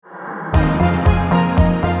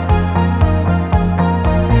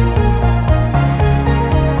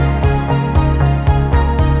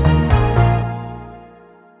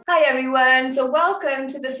so welcome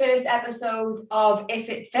to the first episode of If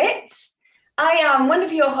It Fits. I am one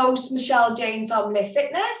of your hosts, Michelle Jane from Lift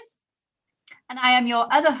Fitness. And I am your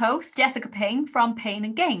other host, Jessica Payne from Pain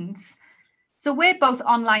and Gains. So we're both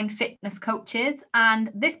online fitness coaches,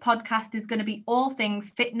 and this podcast is going to be all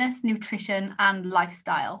things fitness, nutrition, and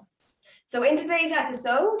lifestyle. So in today's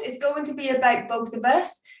episode, it's going to be about both of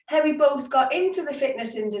us, how we both got into the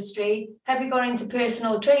fitness industry, how we got into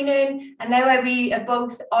personal training, and now how we are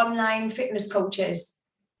both online fitness coaches.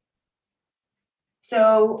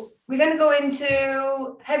 So we're going to go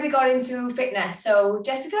into how we got into fitness. So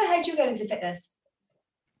Jessica, how did you get into fitness?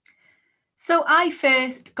 So I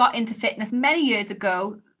first got into fitness many years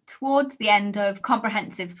ago, towards the end of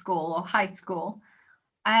comprehensive school or high school.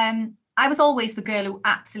 I was always the girl who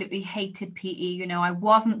absolutely hated PE. You know, I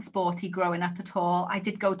wasn't sporty growing up at all. I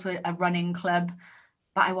did go to a running club,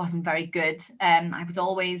 but I wasn't very good. I was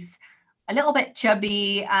always a little bit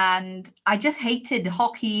chubby, and I just hated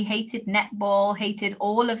hockey, hated netball, hated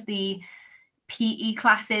all of the PE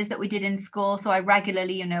classes that we did in school. So I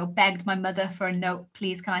regularly, begged my mother for a note,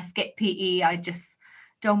 please, can I skip PE? I just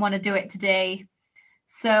don't want to do it today.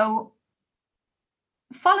 So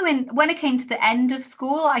when it came to the end of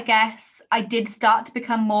school, I guess I did start to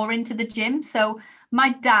become more into the gym. So my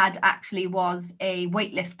dad actually was a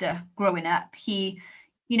weightlifter growing up. He,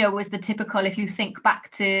 was the typical, if you think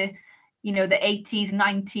back to, the 80s,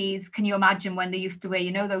 90s, can you imagine when they used to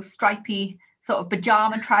wear, those stripy sort of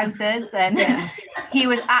pajama trousers? And yeah. He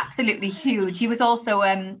was absolutely huge. He was also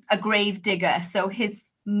a grave digger. So his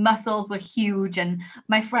muscles were huge, and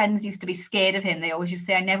my friends used to be scared of him. They always used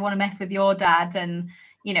to say, I never want to mess with your dad. And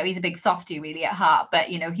he's a big softie really at heart, but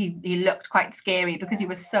he looked quite scary because he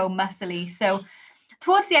was so muscly. So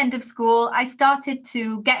towards the end of school, I started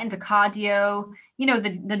to get into cardio,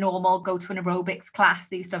 the normal, go to an aerobics class.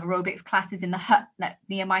 They used to have aerobics classes in the hut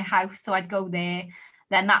near my house, so I'd go there.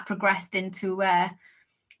 Then that progressed into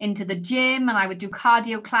the gym, and I would do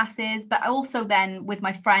cardio classes. But also then with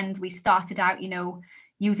my friends, we started out,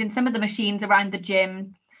 using some of the machines around the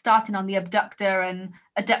gym, starting on the abductor and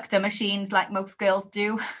adductor machines like most girls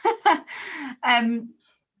do. And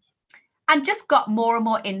just got more and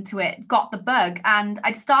more into it, got the bug. And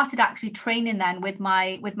I'd started actually training then with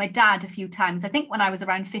my dad a few times. I think when I was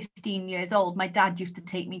around 15 years old, my dad used to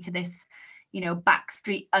take me to this,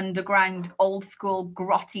 backstreet underground, old school,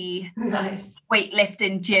 grotty, nice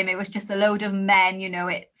weightlifting gym. It was just a load of men,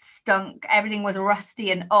 it stunk. Everything was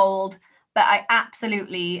rusty and old. But I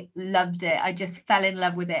absolutely loved it. I just fell in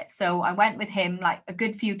love with it. So I went with him like a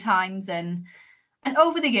good few times, and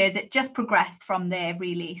over the years, it just progressed from there,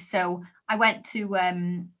 really. So I went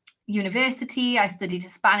to university. I studied a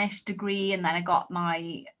Spanish degree, and then I got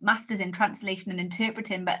my master's in translation and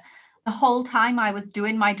interpreting. But the whole time I was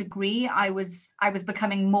doing my degree, I was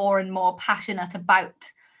becoming more and more passionate about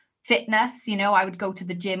fitness. I would go to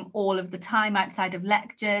the gym all of the time, outside of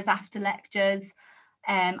lectures, after lectures.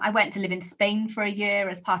 I went to live in Spain for a year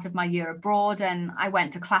as part of my year abroad, and I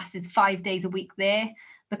went to classes 5 days a week there.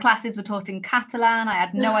 The classes were taught in Catalan. I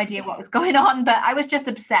had no idea what was going on, but I was just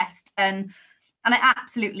obsessed, and I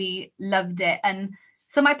absolutely loved it. And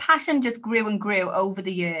so my passion just grew and grew over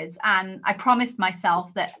the years, and I promised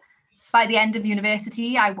myself that by the end of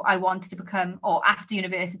university, I wanted to become, or after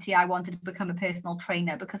university, I wanted to become a personal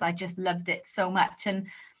trainer because I just loved it so much. And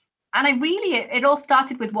I really, it all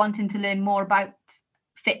started with wanting to learn more about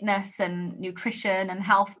fitness and nutrition and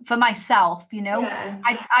health for myself. Yeah.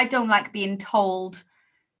 I don't like being told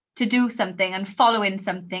to do something and following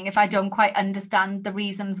something if I don't quite understand the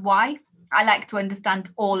reasons why. I like to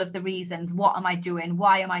understand all of the reasons. What am I doing?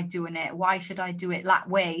 Why am I doing it? Why should I do it that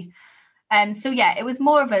way? So yeah, it was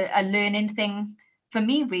more of a learning thing for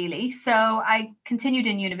me, really. So I continued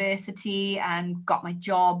in university and got my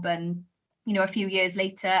job, and a few years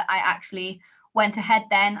later, I actually went ahead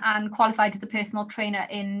then and qualified as a personal trainer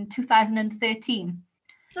in 2013.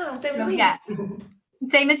 Oh, same as me. Yeah,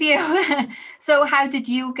 same as you. So how did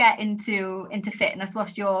you get into fitness?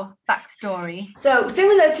 What's your backstory? So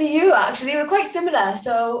similar to you, actually. We're quite similar.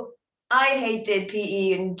 So I hated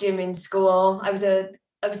PE and gym in school. I was a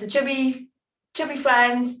chubby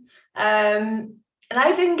friend. And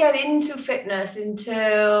I didn't get into fitness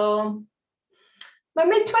until my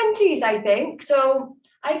mid-20s, I think. So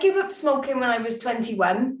I gave up smoking when I was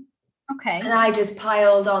 21. Okay. And I just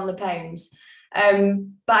piled on the pounds.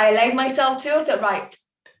 But I allowed myself to. I thought, right,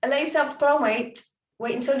 allow yourself to put on weight.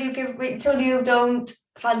 Wait until you don't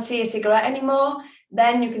fancy a cigarette anymore.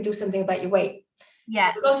 Then you can do something about your weight.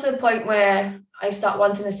 Yeah. So I got to the point where I start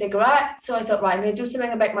wanting a cigarette. So I thought, right, I'm going to do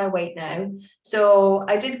something about my weight now. So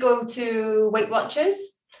I did go to Weight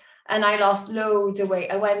Watchers. and I lost loads of weight.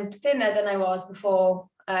 I went thinner than I was before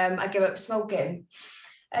I gave up smoking.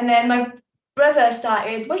 And then my brother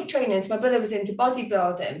started weight training. So my brother was into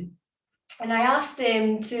bodybuilding. And I asked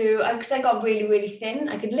him to, because I got really, really thin.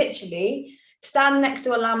 I could literally stand next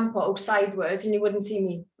to a lamppost sideways and you wouldn't see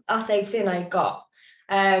me. That's how thin I got.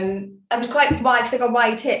 I was quite wide because I got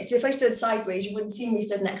wide hips. If I stood sideways, you wouldn't see me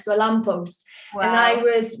stood next to a lamppost. Wow. And I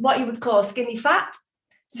was what you would call skinny fat.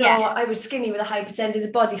 So yes. I was skinny with a high percentage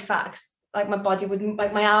of body fat. Like my body would,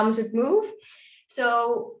 like my arms would move.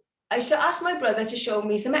 So I asked my brother to show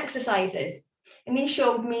me some exercises. And he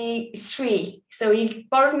showed me 3. So he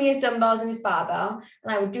borrowed me his dumbbells and his barbell,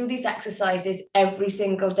 and I would do these exercises every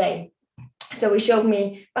single day. So he showed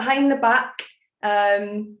me behind the back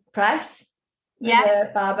press with the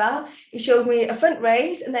barbell. He showed me a front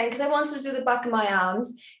raise, and then because I wanted to do the back of my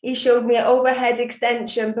arms, he showed me an overhead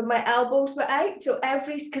extension, but my elbows were out. So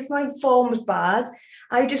because my form was bad,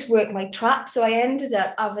 I just worked my traps. So I ended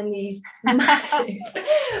up having these massive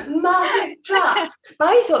traps. But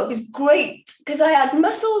I thought it was great because I had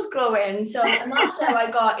muscles growing. So and that's how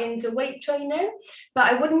I got into weight training.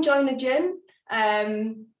 But I wouldn't join a gym.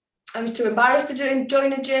 I was too embarrassed to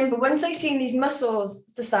join a gym. But once I seen these muscles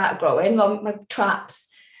to start growing, my traps,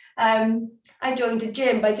 I joined a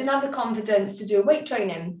gym, but I didn't have the confidence to do weight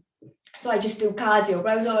training. So I just do cardio,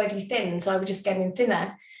 but I was already thin. So I was just getting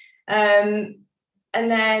thinner. And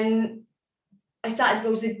then I started to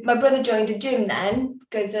go to my brother joined a gym then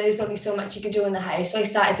because there's only so much you could do in the house. So I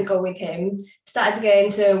started to go with him, started to get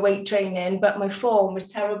into weight training, but my form was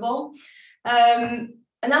terrible. And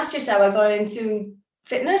that's just how I got into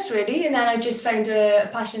fitness, really. And then I just found a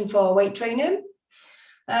passion for weight training.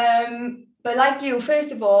 But like you,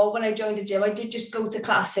 first of all, when I joined the gym, I did just go to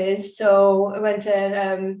classes. So I went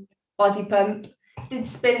to body pump, did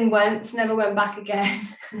spin once, never went back again.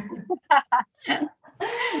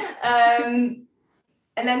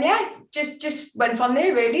 And then just went from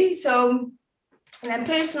there, really. So, and then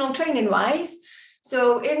personal training wise,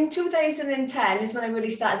 so in 2010 is when I really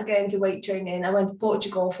started to get into weight training. I went to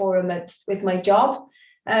Portugal for a month with my job,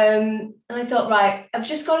 and I thought, right, I've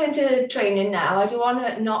just got into training now. I don't want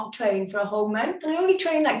to not train for a whole month, and I only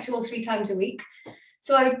train like 2 or 3 times a week.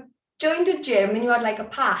 So I joined a gym, and you had like a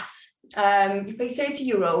pass. You pay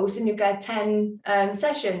 €30 and you get 10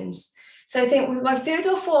 sessions. So I think with my 3rd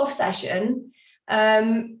or 4th session,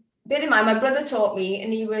 bear in mind, my brother taught me,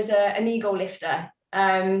 and he was an ego lifter.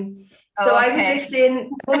 So I was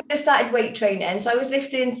lifting, when I just started weight training, so I was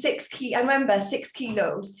lifting 6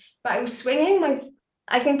 kilos, but I was swinging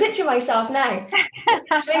I can picture myself now,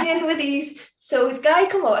 swinging with these. So this guy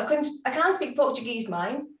come over, I can't speak Portuguese,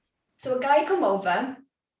 mind. So a guy come over,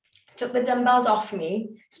 took the dumbbells off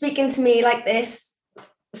me, speaking to me like this,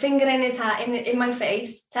 finger in his hat in my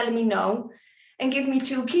face, telling me no, and give me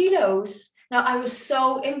 2 kilos. Now I was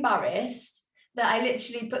so embarrassed that I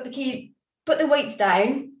literally put the weights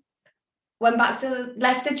down, left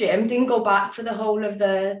the gym, didn't go back for the whole of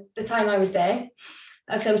the time I was there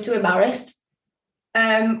because I was too embarrassed.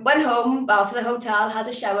 Went home, to the hotel, had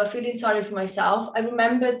a shower, feeling sorry for myself. I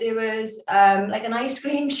remembered there was like an ice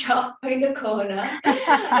cream shop in the corner.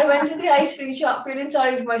 I went to the ice cream shop, feeling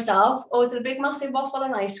sorry for myself, ordered a big massive waffle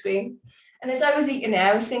and ice cream. And as I was eating it,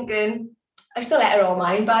 I was thinking, I still ate it all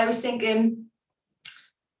mine, but I was thinking,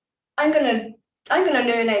 I'm gonna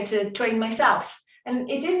learn how to train myself. And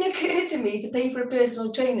it didn't occur to me to pay for a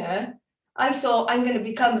personal trainer. I thought, I'm going to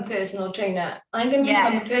become a personal trainer. I'm going to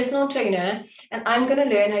become a personal trainer, and I'm going to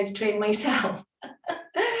learn how to train myself.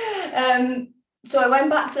 So I went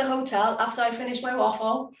back to the hotel after I finished my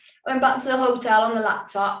waffle. I went back to the hotel on the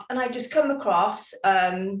laptop, and I just come across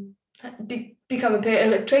become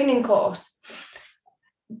a training course.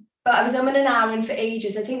 But I was umming and ahhing for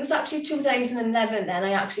ages. I think it was actually 2011 then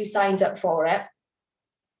I actually signed up for it.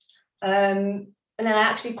 And then I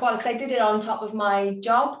actually qualified, because I did it on top of my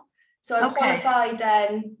job. So I qualified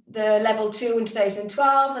then the level 2 in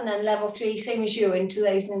 2012, and then level 3, same as you, in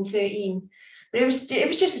 2013. But it was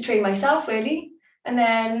just to train myself, really. And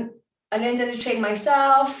then I learned how to train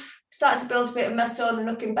myself, started to build a bit of muscle and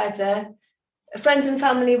looking better. Friends and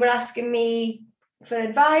family were asking me for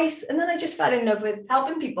advice, and then I just fell in love with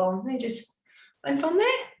helping people. And I just went from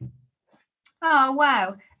there. Oh,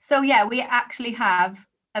 wow. So yeah, we actually have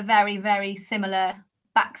a very, very similar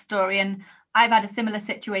backstory, and I've had a similar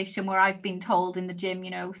situation where I've been told in the gym,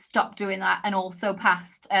 stop doing that, and also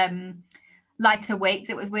past lighter weights.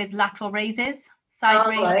 It was with lateral raises, side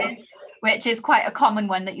raises, which is quite a common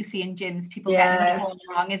one that you see in gyms. People getting the form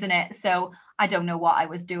wrong, isn't it? So I don't know what I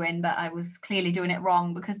was doing, but I was clearly doing it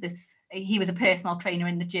wrong, because he was a personal trainer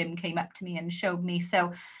in the gym, came up to me and showed me.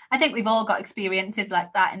 So I think we've all got experiences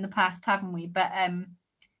like that in the past, haven't we? But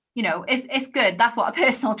you know, it's good. That's what a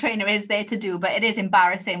personal trainer is there to do. But it is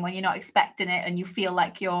embarrassing when you're not expecting it and you feel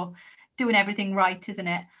like you're doing everything right, isn't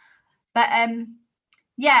it? But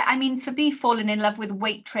yeah, I mean, for me, falling in love with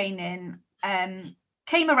weight training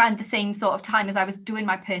came around the same sort of time as I was doing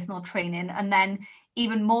my personal training, and then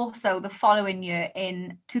even more so the following year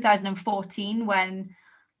in 2014 when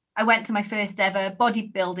I went to my first ever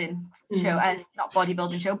bodybuilding show, not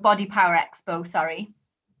bodybuilding show, Body Power Expo, sorry.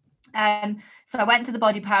 So I went to the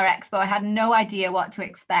Body Power Expo. I had no idea what to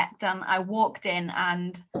expect. And I walked in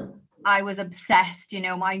and I was obsessed. You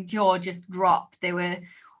know, my jaw just dropped. There were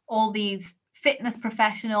all these fitness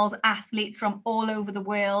professionals, athletes from all over the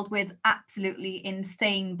world with absolutely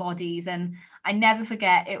insane bodies. And I never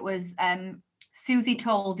forget, it was Susie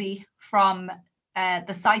Toldi from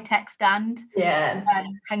the Cytec stand,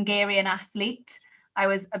 Hungarian athlete. I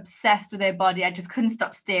was obsessed with her body. I just couldn't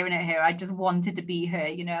stop staring at her. I just wanted to be her,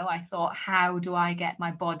 you know. I thought, how do I get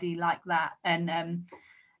my body like that? And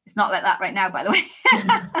it's not like that right now, by the way.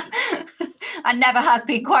 And never has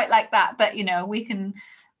been quite like that. But, you know, we can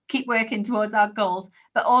keep working towards our goals.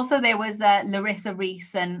 But also there was Larissa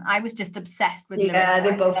Reese, and I was just obsessed with Larissa. Yeah,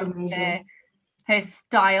 they're both amazing. Her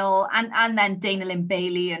style, and then Dana Lynn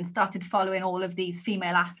Bailey, and started following all of these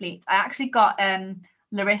female athletes. I actually got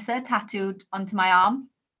Larissa tattooed onto my arm.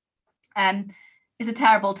 It's a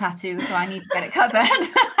terrible tattoo, so I need to get it covered.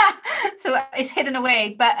 So it's hidden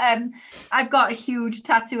away, but I've got a huge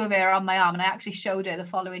tattoo of her on my arm, and I actually showed her the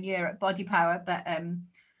following year at Body Power, but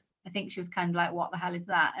I think she was kind of like, what the hell is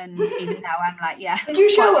that? And even now I'm like, yeah. Did you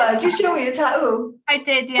show her? Did you show her your tattoo? I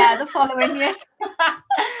did, yeah, the following year.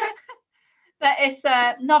 But it's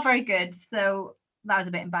not very good, so that was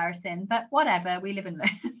a bit embarrassing, but whatever, we live and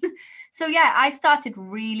learn. So yeah, I started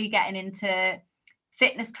really getting into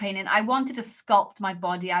fitness training. I wanted to sculpt my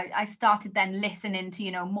body. I started then listening to,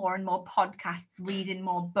 you know, more and more podcasts, reading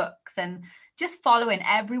more books, and just following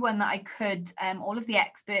everyone that I could, all of the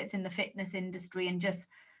experts in the fitness industry, and just,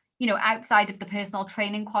 you know, outside of the personal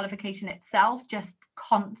training qualification itself, just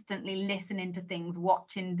constantly listening to things,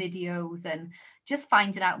 watching videos, and just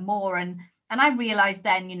finding out more. And I realized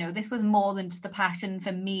then, you know, this was more than just a passion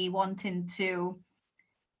for me wanting to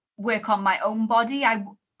work on my own body.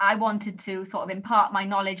 I wanted to sort of impart my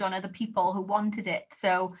knowledge on other people who wanted it.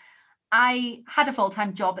 So I had a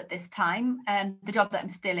full-time job at this time, the job that I'm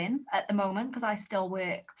still in at the moment, because I still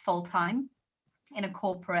work full-time in a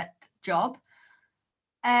corporate job.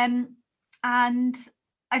 And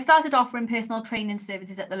I started offering personal training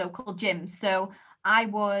services at the local gym. So I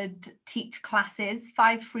would teach classes,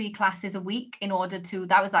 5 free classes a week, in order to,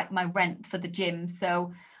 that was like my rent for the gym.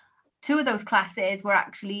 So 2 of those classes were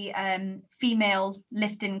actually female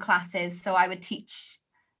lifting classes. So I would teach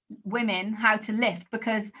women how to lift,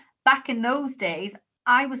 because back in those days,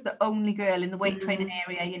 I was the only girl in the weight training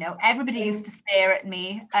area. You know, everybody used to stare at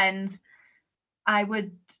me, and I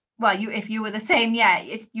would, well, if you were the same, yeah,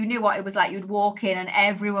 you knew what it was like. You'd walk in and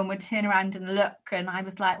everyone would turn around and look, and I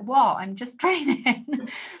was like, what? I'm just training.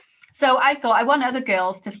 So I thought, I want other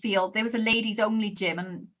girls to feel, there was a ladies only gym,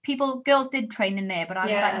 and girls did train in there, but I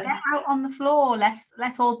was like, get out on the floor,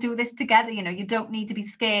 let's all do this together. You know, you don't need to be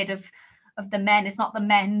scared of the men. It's not the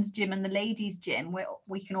men's gym and the ladies gym where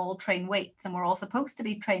we can all train weights, and we're all supposed to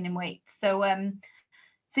be training weights. So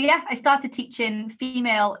yeah, I started teaching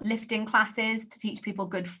female lifting classes to teach people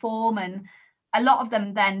good form, and a lot of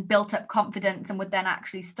them then built up confidence and would then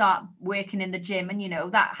actually start working in the gym. And, you know,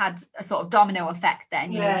 that had a sort of domino effect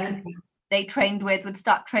then. You know, they trained with would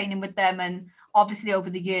start training with them. And obviously over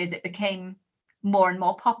the years, it became more and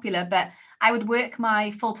more popular. But I would work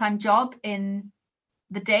my full-time job in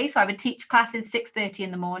the day. So I would teach classes 6:30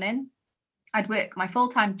 in the morning. I'd work my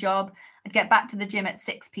full-time job. I'd get back to the gym at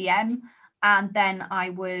 6 p.m. And then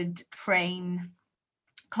I would train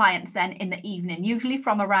clients then in the evening, usually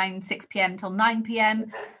from around 6 p.m. till 9 p.m.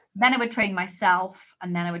 Then I would train myself,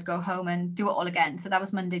 and then I would go home and do it all again. So that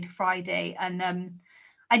was Monday to Friday. And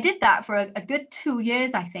I did that for a good 2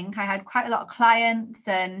 years, I think. I had quite a lot of clients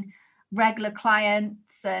and regular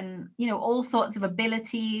clients, and, you know, all sorts of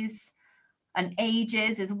abilities and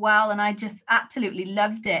ages as well. And I just absolutely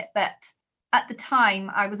loved it. But at the time,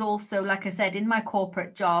 I was also, like I said, in my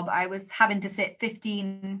corporate job, I was having to sit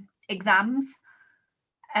 15 exams.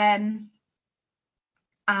 And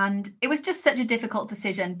it was just such a difficult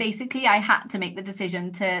decision. Basically, I had to make the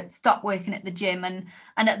decision to stop working at the gym. And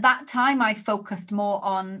at that time, I focused more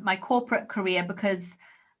on my corporate career, because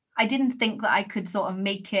I didn't think that I could sort of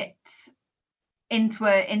make it into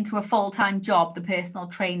a full-time job, the personal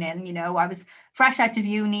training. You know, I was fresh out of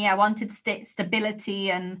uni. I wanted stability,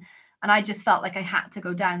 and and I just felt like I had to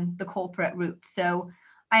go down the corporate route. So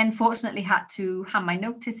I unfortunately had to hand my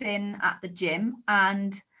notice in at the gym,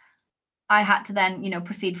 and I had to then,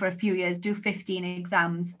 proceed for a few years, do 15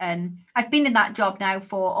 exams. And I've been in that job now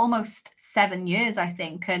for almost 7 years, I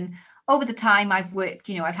think. And over the time I've worked,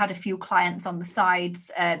 I've had a few clients on the sides,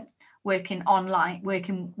 working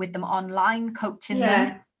with them online, coaching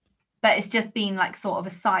them. But it's just been like sort of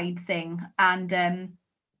a side thing. And,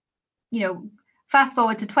 fast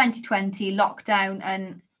forward to 2020 lockdown,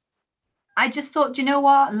 and I just thought, you know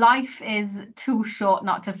what? Life is too short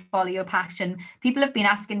not to follow your passion. People have been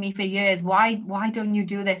asking me for years, why don't you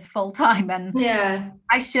do this full time? And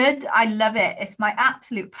I love it. It's my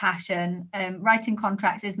absolute passion. Writing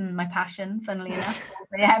contracts isn't my passion, funnily enough.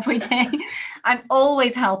 Every day. I'm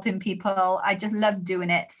always helping people. I just love doing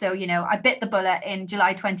it. So, I bit the bullet in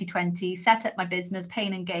July 2020, set up my business,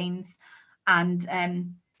 Pain and Gains. And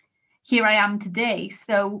here I am today.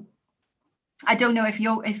 So I don't know if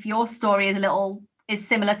your story is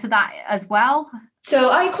similar to that as well.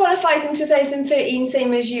 So I qualified in 2013,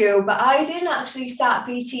 same as you, but I didn't actually start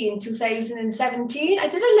PT in 2017. I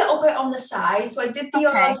did a little bit on the side. So I did the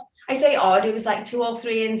odd, I say odd, it was like 2 or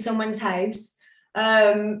 3 in someone's house.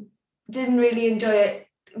 Didn't really enjoy it.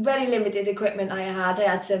 Very limited equipment I had. I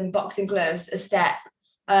had some boxing gloves, a step,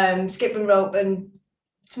 skipping rope and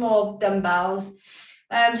small dumbbells.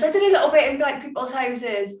 So I did a little bit in like people's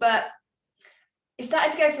houses, but it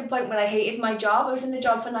started to get to the point where I hated my job. I was in the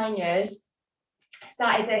job for 9 years. I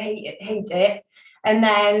started to hate it. And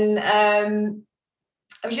then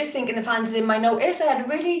I was just thinking of handing in my notice. I had a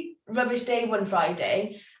really rubbish day one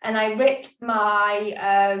Friday, and I wrote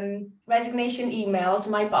my resignation email to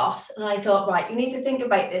my boss. And I thought, right, you need to think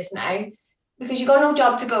about this now, because you've got no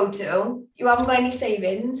job to go to. You haven't got any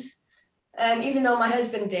savings, even though my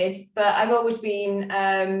husband did. But I've always been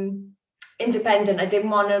independent. I didn't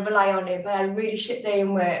want to rely on it, but I had a really shit day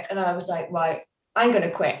in work, and I was like, right, I'm going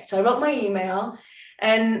to quit. So I wrote my email,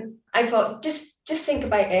 and I thought, just think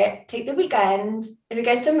about it. Take the weekend. If it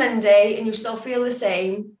gets to Monday and you still feel the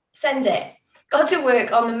same, send it. Got to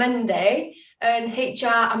work on the Monday, and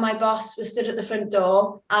HR and my boss were stood at the front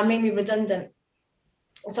door and made me redundant.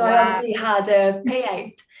 So I obviously had a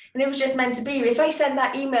payout, and it was just meant to be. If I sent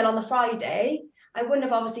that email on the Friday, I wouldn't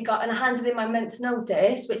have obviously got, and I handed in my month's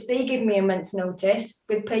notice, which they give me a month's notice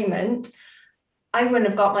with payment. I wouldn't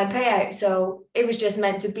have got my payout. So it was just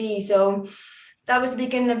meant to be. So that was the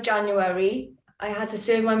beginning of January. I had to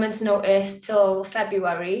serve my month's notice till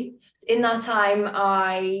February. In that time,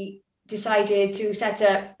 I decided to set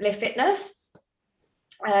up Live Fitness.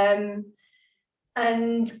 And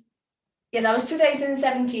yeah, that was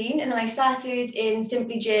 2017, and I started in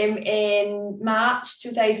Simply Gym in March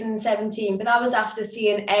 2017, but that was after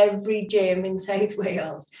seeing every gym in South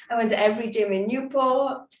Wales. I went to every gym in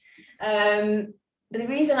Newport. But the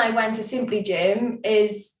reason I went to Simply Gym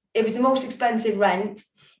is it was the most expensive rent.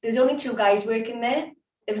 There was only 2 guys working there.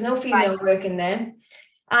 There was no female working there,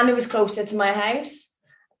 and it was closer to my house.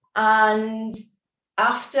 And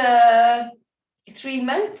after 3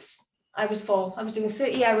 months, I was full. I was doing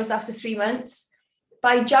 30 hours after 3 months.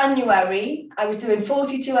 By January, I was doing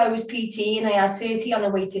 42 hours PT, and I had 30 on a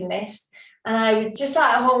waiting list. And I was just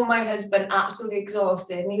sat at home with my husband, absolutely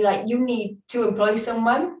exhausted. And he was like, you need to employ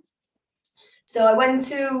someone. So I went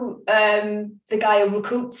to the guy who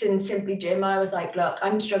recruits in Simply Gym. And I was like, look,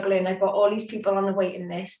 I'm struggling. I've got all these people on a waiting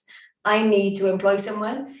list. I need to employ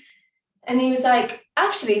someone. And he was like,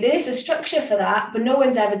 actually, there is a structure for that, but no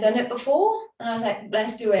one's ever done it before. And I was like,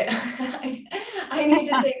 let's do it. I need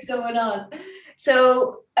to take someone on.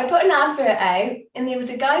 So I put an advert out, and there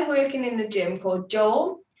was a guy working in the gym called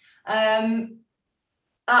Joel.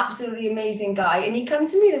 Absolutely amazing guy. And he come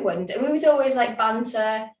to me the one day, and we would always like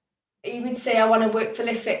banter. He would say, I want to work for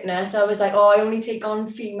Live Fitness. I was like, oh, I only take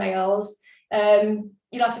on females.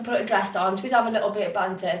 You'd have to put a dress on. So we'd have a little bit of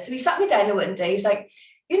banter. So he sat me down the one day. He was like,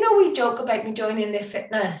 we joke about me joining Live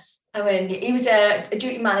Fitness. I went, he was a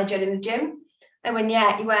duty manager in the gym. I went,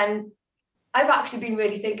 yeah. He went, I've actually been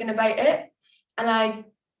really thinking about it, and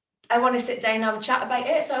I want to sit down and have a chat about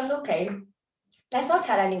it. So I was okay. Let's not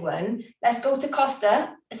tell anyone. Let's go to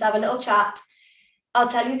Costa. Let's have a little chat. I'll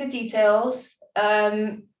tell you the details.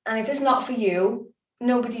 And if it's not for you,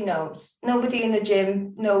 nobody knows. Nobody in the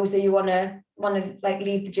gym knows that you want to like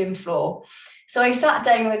leave the gym floor. So I sat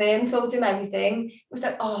down with him, told him everything. He was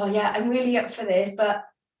like, oh yeah, I'm really up for this, but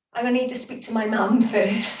I'm gonna need to speak to my mum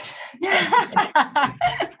first.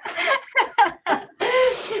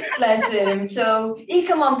 Bless him. So he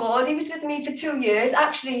come on board. He was with me for 2 years,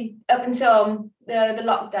 actually up until the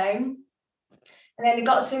lockdown. And then it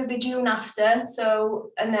got to the June after.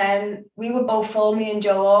 So, and then we were both full, me and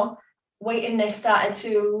Joel. waiting list started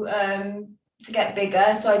to get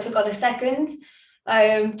bigger, so I took on a second.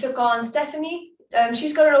 Took on Stephanie.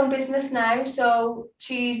 She's got her own business now, so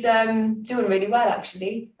she's doing really well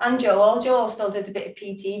actually. And Joel still does a bit of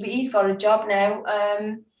PT, but he's got a job now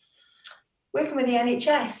working with the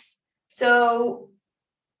NHS. So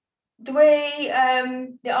the way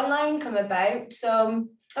the online come about, so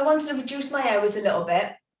I wanted to reduce my hours a little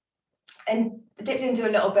bit and dipped into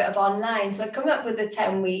a little bit of online. So I come up with a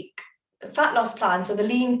 10-week fat loss plan, so the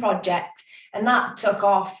Lean Project, and that took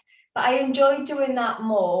off. But I enjoyed doing that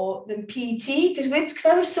more than PT because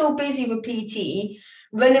I was so busy with PT,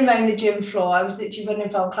 running around the gym floor. I was literally running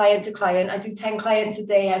from client to client. I do 10 clients a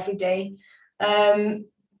day every day. And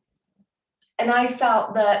I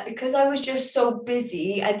felt that because I was just so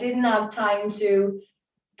busy, I didn't have time to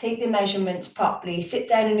take the measurements properly, sit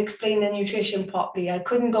down and explain the nutrition properly. I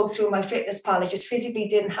couldn't go through my FitnessPal. I just physically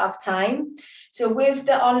didn't have time. So with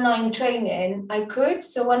the online training, I could.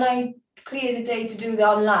 So when I cleared the day to do the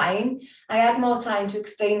online, I had more time to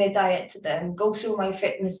explain their diet to them, go through my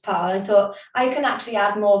FitnessPal. I thought I can actually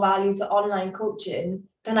add more value to online coaching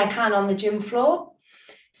than I can on the gym floor.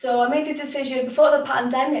 So I made the decision before the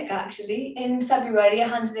pandemic, actually, in February, I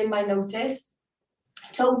handed in my notice.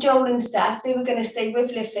 I told Joel and Steph they were going to stay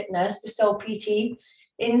with Live Fitness, but still PT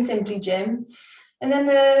in Simply Gym. And then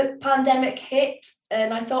the pandemic hit,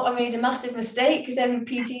 and I thought I made a massive mistake because every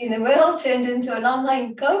PT in the world turned into an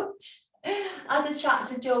online coach. I had a chat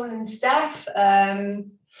to Joel and Steph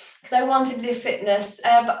because I wanted Live Fitness.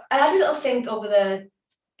 But I had a little think over the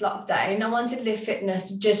lockdown. I wanted Live Fitness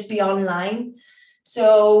to just be online.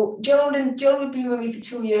 So Joel would be with me for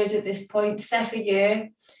 2 years at this point, Steph a year,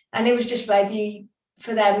 and it was just ready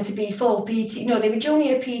for them to be full PT. No, they were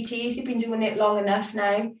junior PTs. They've been doing it long enough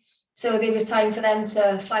now. So there was time for them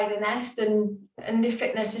to fly the nest, and Live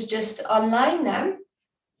Fitness is just online now.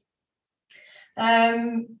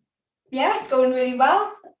 Yeah, it's going really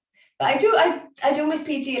well. But I do miss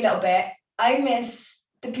PT a little bit. I miss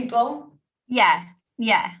the people. Yeah.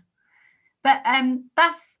 But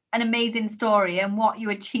that's an amazing story, and what you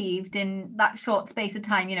achieved in that short space of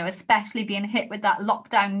time, especially being hit with that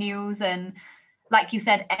lockdown news and, like you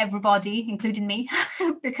said, everybody, including me,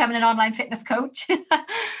 becoming an online fitness coach.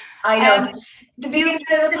 I know. The beginning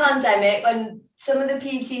of the pandemic, when some of the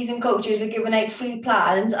PTs and coaches were giving out free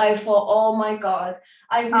plans, I thought, oh my God,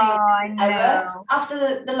 I've made an error. After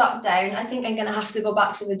the lockdown, I think I'm going to have to go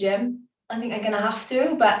back to the gym. I think I'm going to have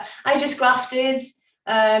to, but I just grafted,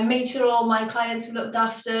 made sure all my clients were looked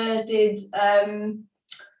after, did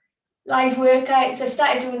live workouts. I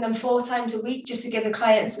started doing them 4 times a week just to give the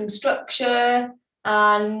clients some structure.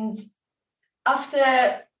 And after,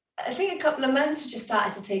 I think, a couple of months, it just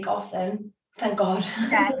started to take off then. Thank God.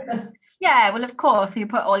 Yeah, well, of course, you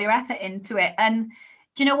put all your effort into it. And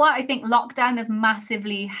do you know what? I think lockdown has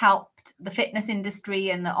massively helped the fitness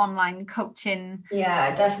industry and the online coaching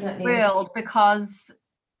world, because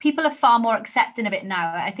people are far more accepting of it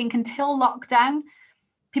now. I think until lockdown,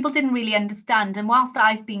 people didn't really understand. And whilst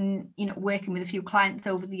I've been, working with a few clients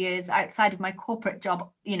over the years outside of my corporate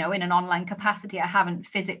job, in an online capacity, I haven't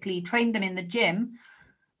physically trained them in the gym,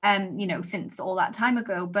 since all that time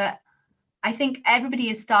ago. But I think everybody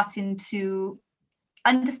is starting to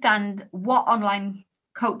understand what online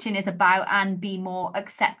coaching is about and be more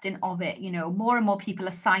accepting of it. More and more people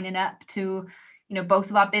are signing up to, both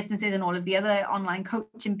of our businesses and all of the other online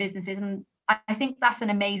coaching businesses. And I think that's an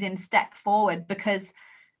amazing step forward, because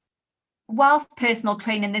whilst personal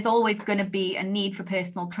training, there's always going to be a need for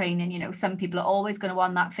personal training. Some people are always going to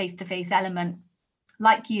want that face-to-face element.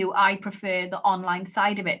 Like you, I prefer the online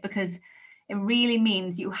side of it, because it really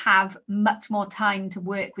means you have much more time to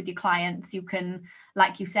work with your clients. You can,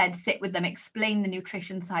 like you said, sit with them, explain the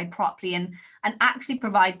nutrition side properly, and actually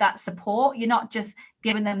provide that support. You're not just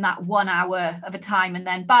giving them that 1 hour of a time and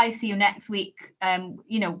then bye, see you next week.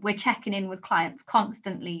 We're checking in with clients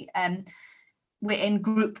constantly. We're in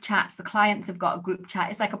group chats. The clients have got a group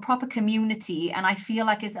chat. It's like a proper community, and I feel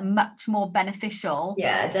like it's a much more beneficial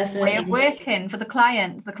way of working for the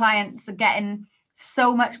clients. The clients are getting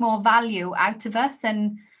so much more value out of us,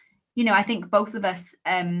 and I think both of us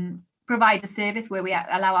provide a service where we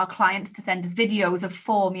allow our clients to send us videos of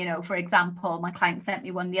form. For example, my client sent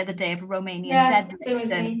me one the other day of a Romanian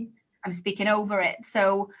deadlift, and I'm speaking over it.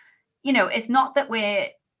 So it's not that we're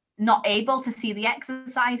not able to see the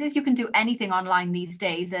exercises. You can do anything online these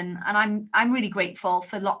days, and I'm really grateful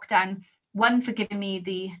for lockdown, one, for giving me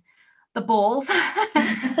the balls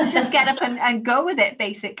to just get up and go with it,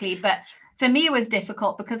 basically. But for me, it was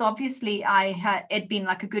difficult because obviously it'd been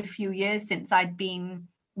like a good few years since I'd been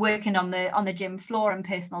working on the gym floor and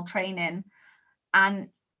personal training, and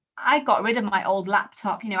I got rid of my old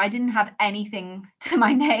laptop. I didn't have anything to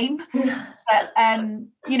my name, but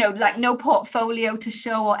like no portfolio to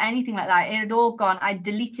show or anything like that. It had all gone. I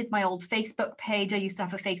deleted my old Facebook page. I used to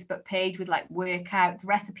have a Facebook page with like workouts,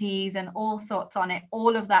 recipes, and all sorts on it.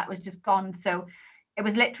 All of that was just gone. So it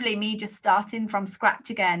was literally me just starting from scratch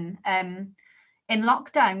again in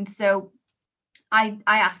lockdown. So I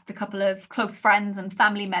asked a couple of close friends and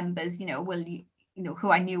family members, will you,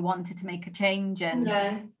 who I knew wanted to make a change. And,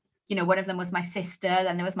 one of them was my sister,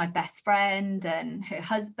 then there was my best friend and her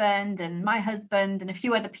husband and my husband and a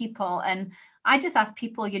few other people. And I just asked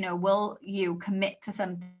people, will you commit to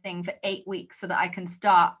something for 8 weeks so that I can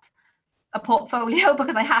start a portfolio,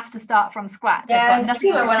 because I have to start from scratch. Yeah, I've got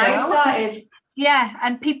nothing when I started. Yeah,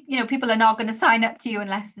 and people are not going to sign up to you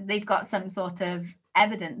unless they've got some sort of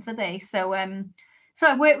evidence, are they? So so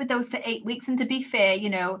I worked with those for 8 weeks, and to be fair,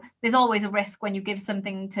 there's always a risk when you give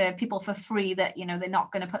something to people for free that they're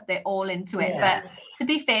not going to put their all into it. But to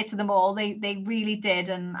be fair to them all, they really did,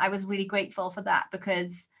 and I was really grateful for that,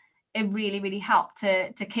 because it really, really helped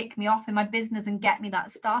to kick me off in my business and get me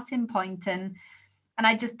that starting point. And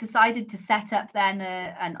I just decided to set up then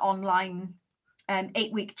an online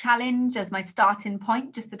 8-week challenge as my starting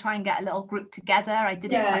point, just to try and get a little group together. I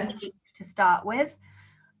did it quite cheap to start with,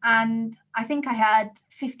 and I think I had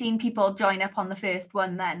 15 people join up on the first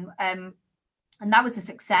one then, and that was a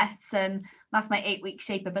success. And that's my 8-week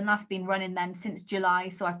shape up, and that's been running then since July.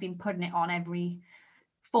 So I've been putting it on every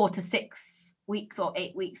 4 to 6 weeks or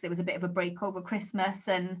 8 weeks. There was a bit of a break over Christmas,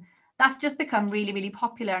 and that's just become really, really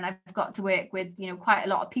popular. And I've got to work with quite a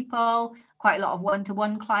lot of people, quite a lot of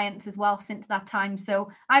one-to-one clients as well since that time. So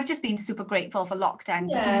I've just been super grateful for lockdown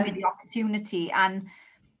for giving me the opportunity, and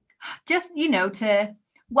just to,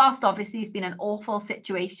 whilst obviously it's been an awful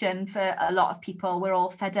situation for a lot of people, we're all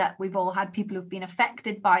fed up, we've all had people who've been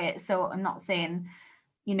affected by it. So I'm not saying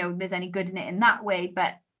there's any good in it in that way,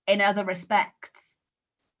 but in other respects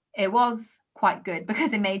it was quite good,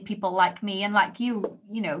 because it made people like me and like you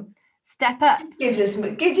step up. Give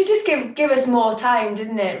us more time,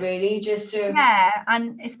 didn't it, really? Just to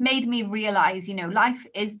and it's made me realize life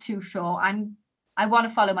is too short. I want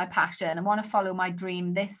to follow my passion, I want to follow my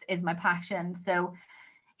dream. This is my passion. So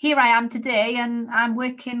here I am today, and I'm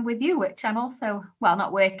working with you, which I'm also, well,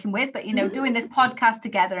 not working with, but doing this podcast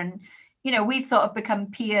together. And we've sort of become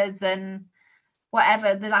peers and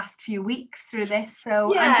whatever the last few weeks through this.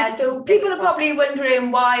 So so people are probably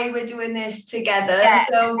wondering why we're doing this together.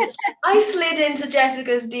 So I slid into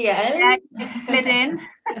Jessica's DM. Slid in.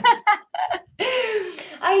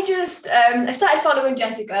 I just I started following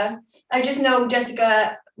Jessica. I just know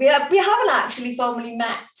Jessica. We haven't actually formally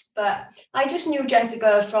met, but I just knew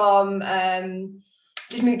Jessica from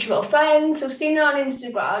just mutual friends. So seeing her on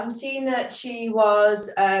Instagram, seeing that she was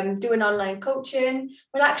doing online coaching.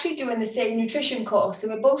 We're actually doing the same nutrition course. So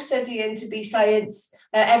we're both studying to be science,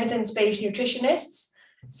 evidence-based nutritionists.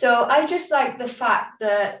 So I just like the fact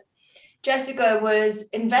that Jessica was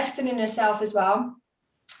investing in herself as well.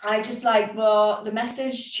 I just like the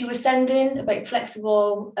message she was sending about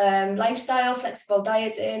flexible lifestyle, flexible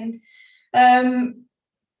dieting.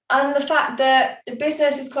 And the fact that the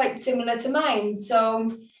business is quite similar to mine.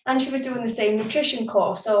 So, and she was doing the same nutrition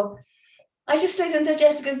course. So I just slid into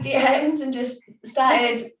Jessica's DMs and just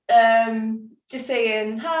started just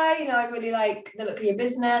saying, hi, I really like the look of your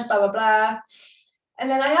business, blah, blah, blah. And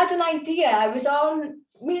then I had an idea.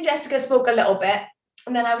 Me and Jessica spoke a little bit.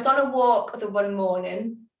 And then I was on a walk the one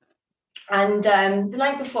morning. And the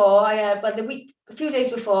night before, a few days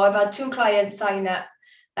before, I've had 2 clients sign up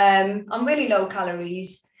on really low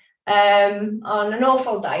calories, on an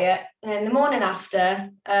awful diet. And then the morning after,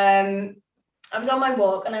 I was on my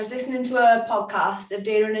walk and I was listening to a podcast of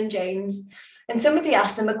Darren and James, and somebody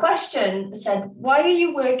asked them a question, said, why are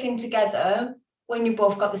you working together when you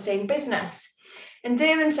both got the same business? And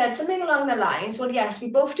Darren said something along the lines, well, yes, we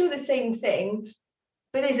both do the same thing,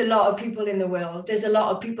 but there's a lot of people in the world. There's a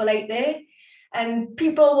lot of people out there, and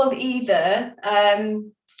people will either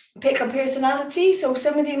pick a personality. So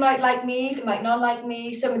somebody might like me, they might not like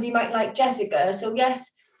me. Somebody might like Jessica. So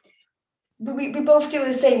yes, we both do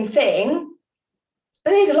the same thing,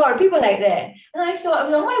 but there's a lot of people out there. And I thought, I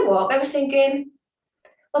was on my walk, I was thinking,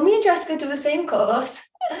 well, me and Jessica do the same course.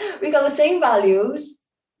 We got the same values.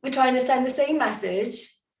 We're trying to send the same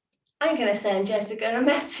message. I'm going to send Jessica a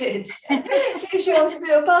message. See if she wants to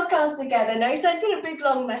do a podcast together. And I sent her a big,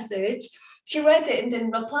 long message. She read it and didn't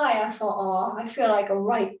reply. I thought, oh, I feel like a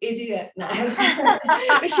right idiot now.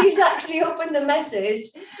 But she's actually opened the message.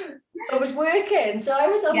 It was working. So I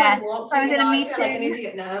was on my walk. I feel like an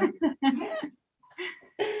idiot now.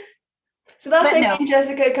 So that's how me and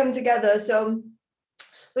Jessica come together. So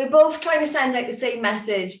we're both trying to send out the same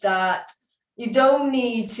message that you don't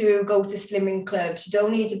need to go to slimming clubs. You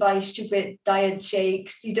don't need to buy stupid diet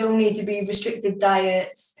shakes. You don't need to be restricted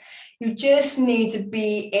diets. You just need to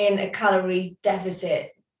be in a calorie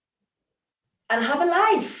deficit and have a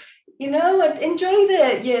life, and enjoy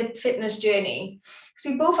your fitness journey. Because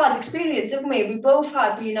we both had experience, haven't we? We both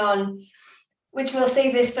had been on, which we'll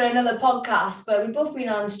save this for another podcast, but we've both been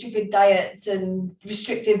on stupid diets and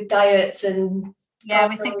restrictive diets and yeah,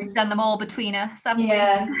 we think we've done them all between us, haven't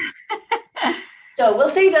we? So we'll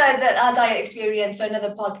save our diet experience for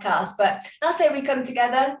another podcast, but that's how we come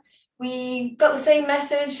together. We got the same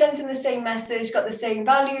message, sent in the same message, got the same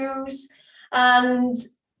values, and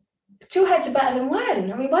two heads are better than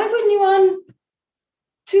one. I mean, why wouldn't you want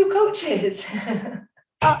two coaches?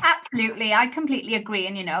 Oh, absolutely. I completely agree.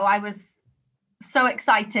 And, I was so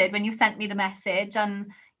excited when you sent me the message, and,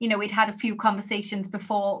 we'd had a few conversations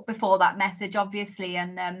before that message, obviously,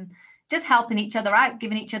 and just helping each other out,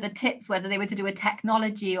 giving each other tips, whether they were to do a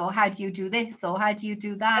technology or how do you do this or how do you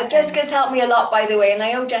do that. Jessica's helped me a lot, by the way, and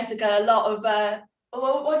I owe Jessica a lot of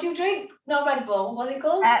what do you drink? Not Red Bull. What are they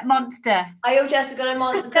called? Monster. I owe Jessica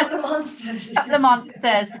a couple of monsters. Couple of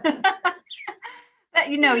monsters. But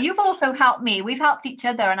you've also helped me. We've helped each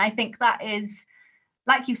other, and I think that is,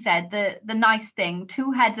 like you said, the nice thing.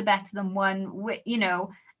 Two heads are better than one.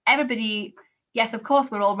 Everybody. Yes, of course,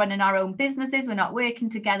 we're all running our own businesses. We're not working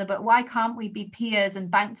together, but why can't we be peers and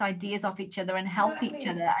bounce ideas off each other and help each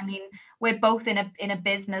other? I mean, we're both in a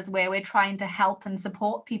business where we're trying to help and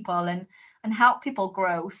support people and help people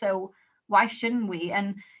grow. So why shouldn't we?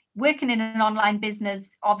 And working in an online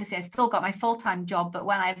business, obviously, I still got my full-time job, but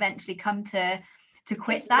when I eventually come to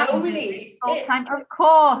quit that full-time, of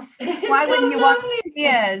course, why wouldn't you want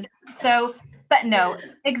peers? So. But no,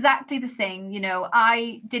 exactly the same.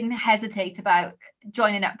 I didn't hesitate about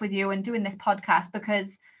joining up with you and doing this podcast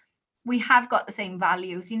because we have got the same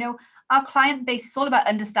values. Our client base is all about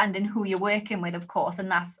understanding who you're working with, of course. And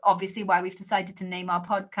that's obviously why we've decided to name our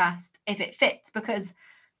podcast If It Fits, because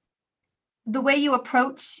the way you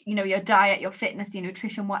approach, your diet, your fitness, your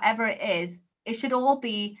nutrition, whatever it is, it should all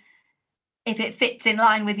be, if it fits in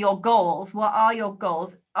line with your goals. What are your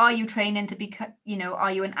goals? Are you training to be,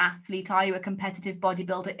 are you an athlete? Are you a competitive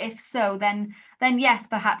bodybuilder? If so, then yes,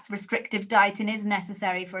 perhaps restrictive dieting is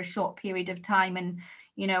necessary for a short period of time, and,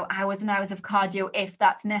 hours and hours of cardio, if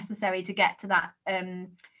that's necessary to get to that,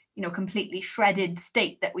 completely shredded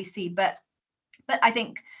state that we see. But I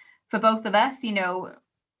think for both of us,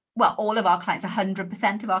 well, all of our clients,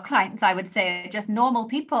 100% of our clients, I would say, are just normal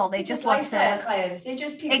people. They just want to clients. They're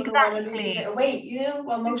just people who want to lose a bit of weight,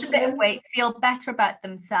 well, most of them weight, feel better about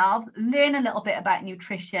themselves, learn a little bit about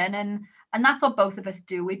nutrition, and that's what both of us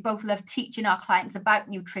do. We both love teaching our clients about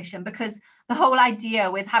nutrition, because the whole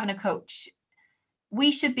idea with having a coach,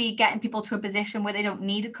 we should be getting people to a position where they don't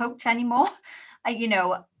need a coach anymore.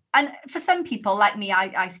 And for some people like me,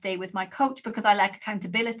 I stay with my coach because I like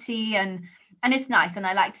accountability and it's nice, and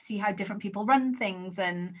I like to see how different people run things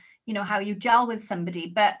and how you gel with somebody.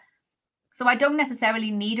 But so I don't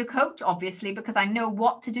necessarily need a coach, obviously, because I know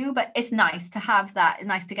what to do, but it's nice to have that. It's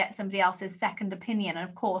nice to get somebody else's second opinion. And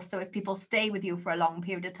of course, so if people stay with you for a long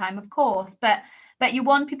period of time, of course, but you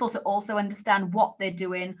want people to also understand what they're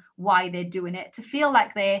doing, why they're doing it, to feel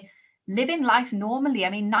like they're living life normally.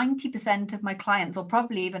 I mean, 90% of my clients, or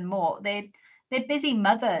probably even more, they're busy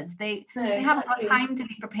mothers. They haven't got time to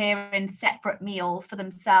be preparing separate meals for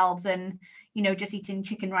themselves and, just eating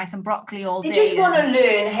chicken, rice and broccoli all day. They just want to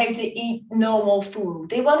learn how to eat normal food.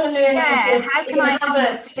 They want to learn how to have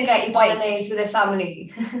a spaghetti bolognese with their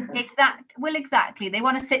family. Exactly. They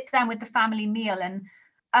want to sit down with the family meal, and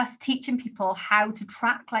us teaching people how to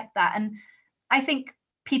track like that. And I think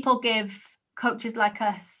people give coaches like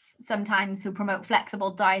us sometimes who promote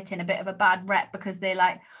flexible dieting a bit of a bad rep, because they're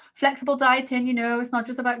like, flexible dieting, it's not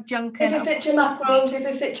just about junk. If it fits your macros, if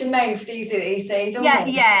it fits your mouth, these are easy, don't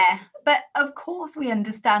they? Yeah. But of course we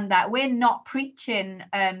understand that. We're not preaching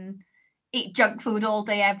eat junk food all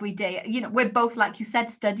day, every day. We're both, like you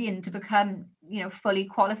said, studying to become, fully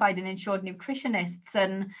qualified and insured nutritionists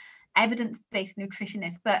and evidence-based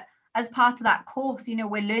nutritionists. But as part of that course,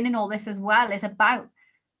 we're learning all this as well. It's about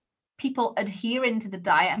people adhering to the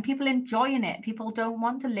diet and people enjoying it. People don't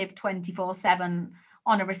want to live 24/7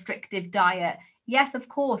 on a restrictive diet. Yes, of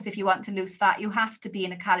course, if you want to lose fat, you have to be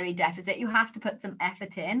in a calorie deficit. You have to put some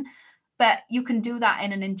effort in, but you can do that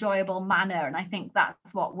in an enjoyable manner. And I think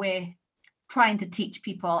that's what we're trying to teach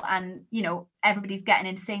people. And, everybody's getting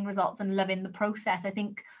insane results and loving the process. I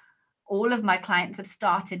think all of my clients have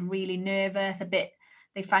started really nervous, a bit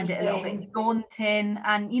They find it a little bit daunting.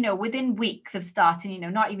 And, you know, within weeks of starting, you know,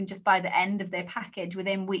 not even just by the end of their package,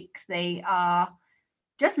 within weeks, they are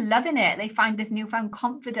just loving it. They find this newfound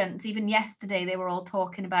confidence. Even yesterday, they were all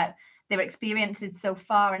talking about their experiences so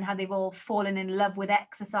far and how they've all fallen in love with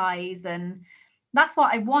exercise. And that's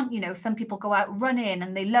what I want. You know, some people go out running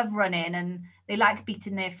and they love running and they like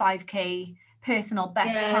beating their 5K personal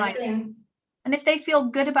best time. Same. And if they feel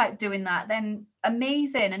good about doing that, then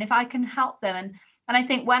amazing. And if I can help them, and I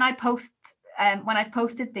think when I post, when I've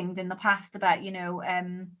posted things in the past about, you know,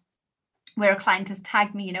 where a client has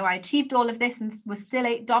tagged me, you know, I achieved all of this and was still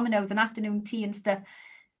ate Domino's and afternoon tea and stuff.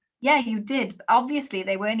 Yeah, you did. Obviously,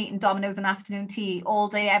 they weren't eating Domino's and afternoon tea all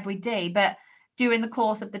day, every day. But during the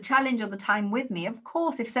course of the challenge or the time with me, of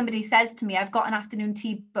course, if somebody says to me, I've got an afternoon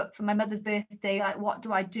tea booked for my mother's birthday, like, what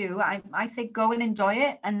do? I say, go and enjoy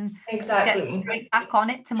it and get straight back on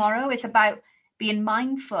it tomorrow. It's about being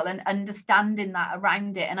mindful and understanding that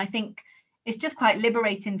around it. And I think it's just quite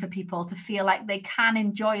liberating for people to feel like they can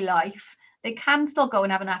enjoy life. They can still go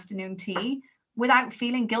and have an afternoon tea without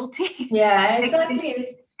feeling guilty. Yeah,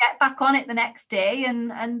 exactly. Get back on it the next day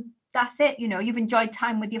and that's it. You know, you've enjoyed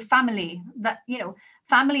time with your family. That, you know,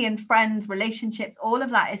 family and friends, relationships, all of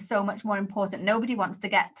that is so much more important. Nobody wants to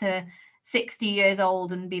get to 60 years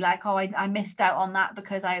old and be like, oh, I missed out on that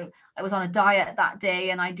because I was on a diet that day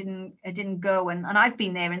and I didn't go. And I've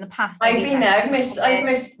been there in the past. I've been there. I've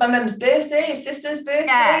missed my mum's birthday, his sister's birthday.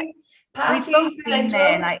 Yeah. Parties. We've both been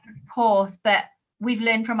there, like, of course, but we've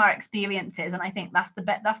learned from our experiences. And I think that's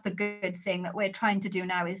the good thing that we're trying to do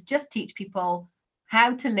now, is just teach people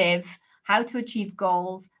how to live, how to achieve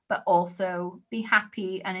goals, but also be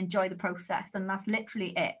happy and enjoy the process. And that's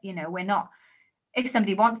literally it. You know, we're not, if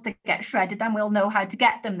somebody wants to get shredded, then we'll know how to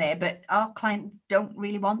get them there. But our clients don't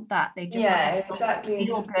really want that. They just want to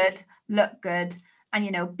feel good, look good, and,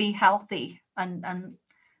 you know, be healthy. And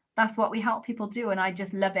that's what we help people do. And I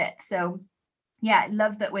just love it. So yeah, I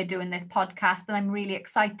love that we're doing this podcast, and I'm really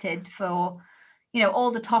excited for, you know,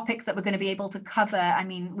 all the topics that we're going to be able to cover. I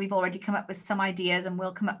mean, we've already come up with some ideas and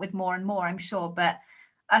we'll come up with more and more, I'm sure. But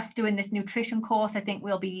us doing this nutrition course, I think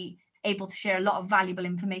we'll be able to share a lot of valuable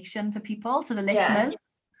information for people, to the listeners.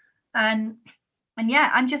 And yeah,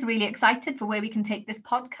 I'm just really excited for where we can take this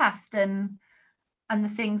podcast and the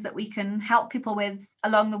things that we can help people with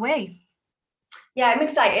along the way. Yeah, I'm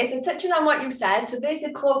excited. And touching on what you said, so there's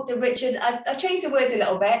a quote that Richard, I've changed the words a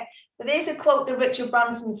little bit, but there's a quote that Richard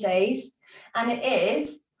Branson says, and it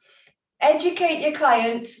is, educate your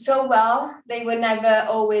clients so well they will never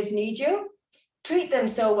always need you. Treat them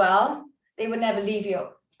so well they will never leave you.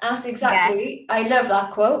 That's exactly, I love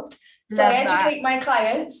that quote. So I educate my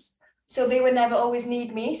clients so they will never always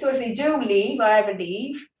need me. So if they do leave or ever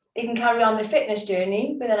leave, they can carry on their fitness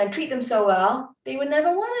journey, but then I treat them so well, they would never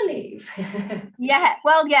want to leave. Yeah,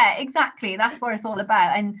 well, yeah, exactly. That's what it's all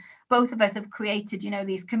about. And both of us have created, you know,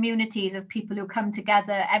 these communities of people who come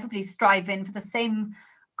together. Everybody's striving for the same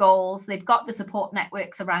goals. They've got the support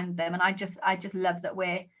networks around them. And I just love that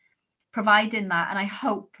we're providing that. And I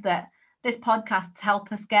hope that this podcast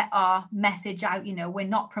help us get our message out. You know, we're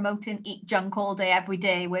not promoting eat junk all day, every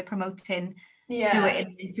day. We're promoting do it in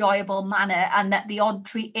an enjoyable manner, and that the odd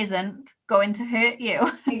treat isn't going to hurt you.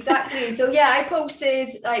 Exactly. So yeah, I posted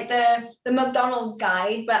like the McDonald's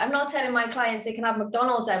guide, but I'm not telling my clients they can have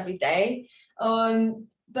McDonald's every day.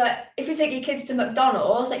 But if you take your kids to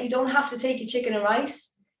McDonald's, like, you don't have to take your chicken and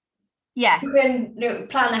rice. Yeah. You can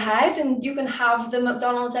plan ahead and you can have the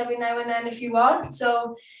McDonald's every now and then if you want.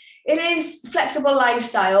 So it is flexible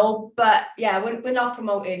lifestyle, but yeah, we're not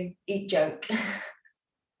promoting eat junk.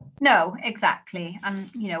 No, exactly.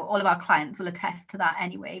 And, you know, all of our clients will attest to that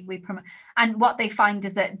anyway. And what they find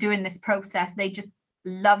is that during this process, they just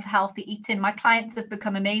love healthy eating. My clients have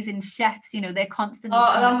become amazing chefs. You know, they're constantly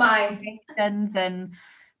and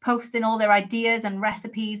posting all their ideas and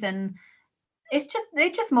recipes. And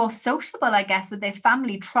they're just more sociable, I guess, with their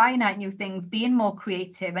family, trying out new things, being more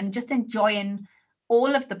creative and just enjoying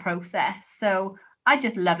all of the process. So I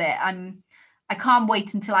just love it. I can't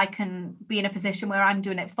wait until I can be in a position where I'm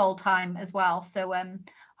doing it full time as well. So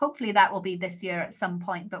hopefully that will be this year at some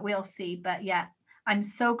point, but we'll see. But yeah, I'm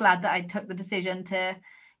so glad that I took the decision to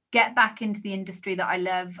get back into the industry that I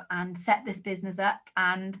love and set this business up,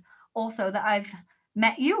 and also that I've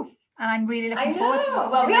met you. And I'm really looking forward to it.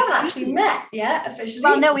 Well, we haven't actually met yet officially.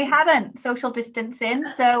 Well, no, we haven't. Social distancing.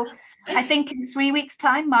 So I think in 3 weeks'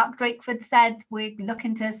 time, Mark Drakeford said we're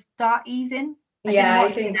looking to start easing. I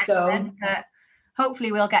think so. But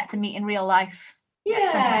hopefully we'll get to meet in real life.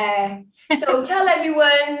 Yeah. So tell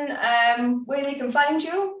everyone where they can find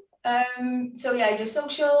you. So yeah, your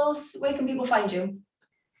socials, where can people find you?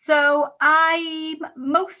 So I'm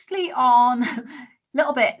mostly on, a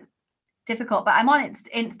little bit difficult, but I'm on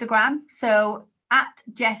Instagram. So at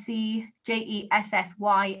Jessie,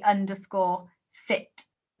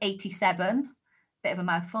 JESSY_fit87. Bit of a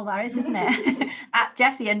mouthful that is, isn't it? At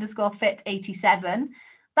Jessie_fit87.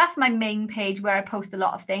 That's my main page where I post a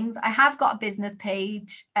lot of things. I have got a business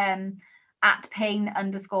page at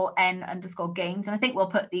Pain_N_Gains. And I think we'll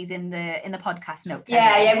put these in the podcast notes.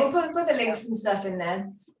 Yeah, we'll put the links and stuff in there.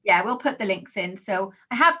 Yeah, we'll put the links in. So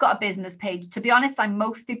I have got a business page. To be honest, I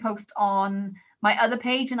mostly post on my other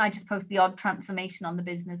page, and I just post the odd transformation on the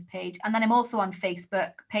business page. And then I'm also on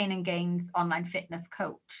Facebook, Pain and Gains Online Fitness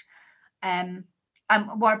Coach.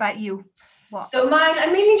 What about you? What? So mine,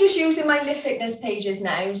 I'm mainly just using my Live Fitness pages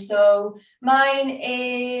now. So mine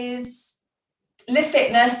is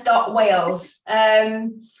livefitness.wales.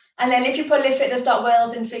 And then if you put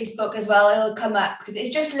livefitness.wales in Facebook as well, it'll come up, because it's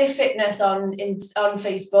just Live Fitness on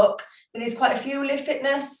Facebook. But there's quite a few Live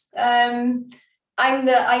Fitness. I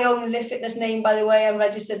own Live Fitness name, by the way. I'm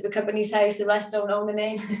registered with Companies House. The rest don't own the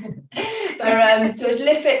name. But so it's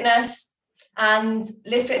Live Fitness and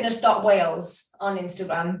livefitness.wales on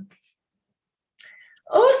Instagram.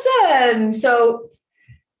 Awesome. So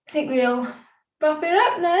I think we'll wrap it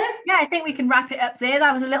up now. Yeah, I think we can wrap it up there.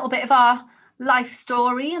 That was a little bit of our life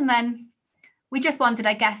story, and then we just wanted,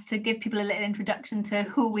 I guess, to give people a little introduction to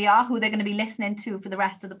who we are, who they're going to be listening to for the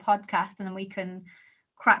rest of the podcast, and then we can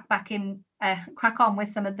crack on with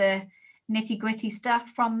some of the nitty-gritty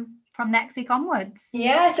stuff from next week onwards.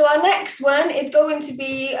 Yeah, so our next one is going to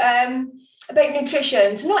be about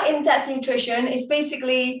nutrition. So not in-depth nutrition, it's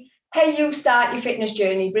basically how you start your fitness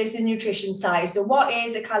journey, but it's the nutrition side. So what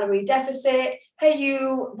is a calorie deficit, how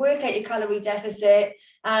you work out your calorie deficit,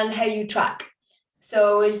 and how you track.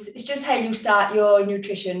 So it's just how you start your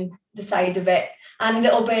nutrition, the side of it, and a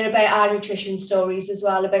little bit about our nutrition stories as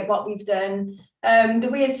well, about what we've done, the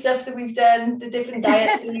weird stuff that we've done, the different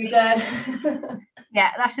diets that we've done.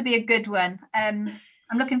 Yeah, that should be a good one. I'm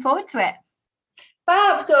looking forward to it.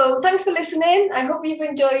 Fab. So thanks for listening. I hope you've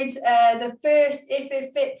enjoyed the first If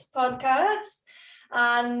It Fits podcast,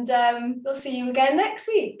 and we'll see you again next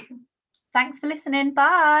week. Thanks for listening.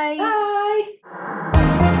 Bye.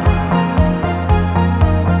 Bye.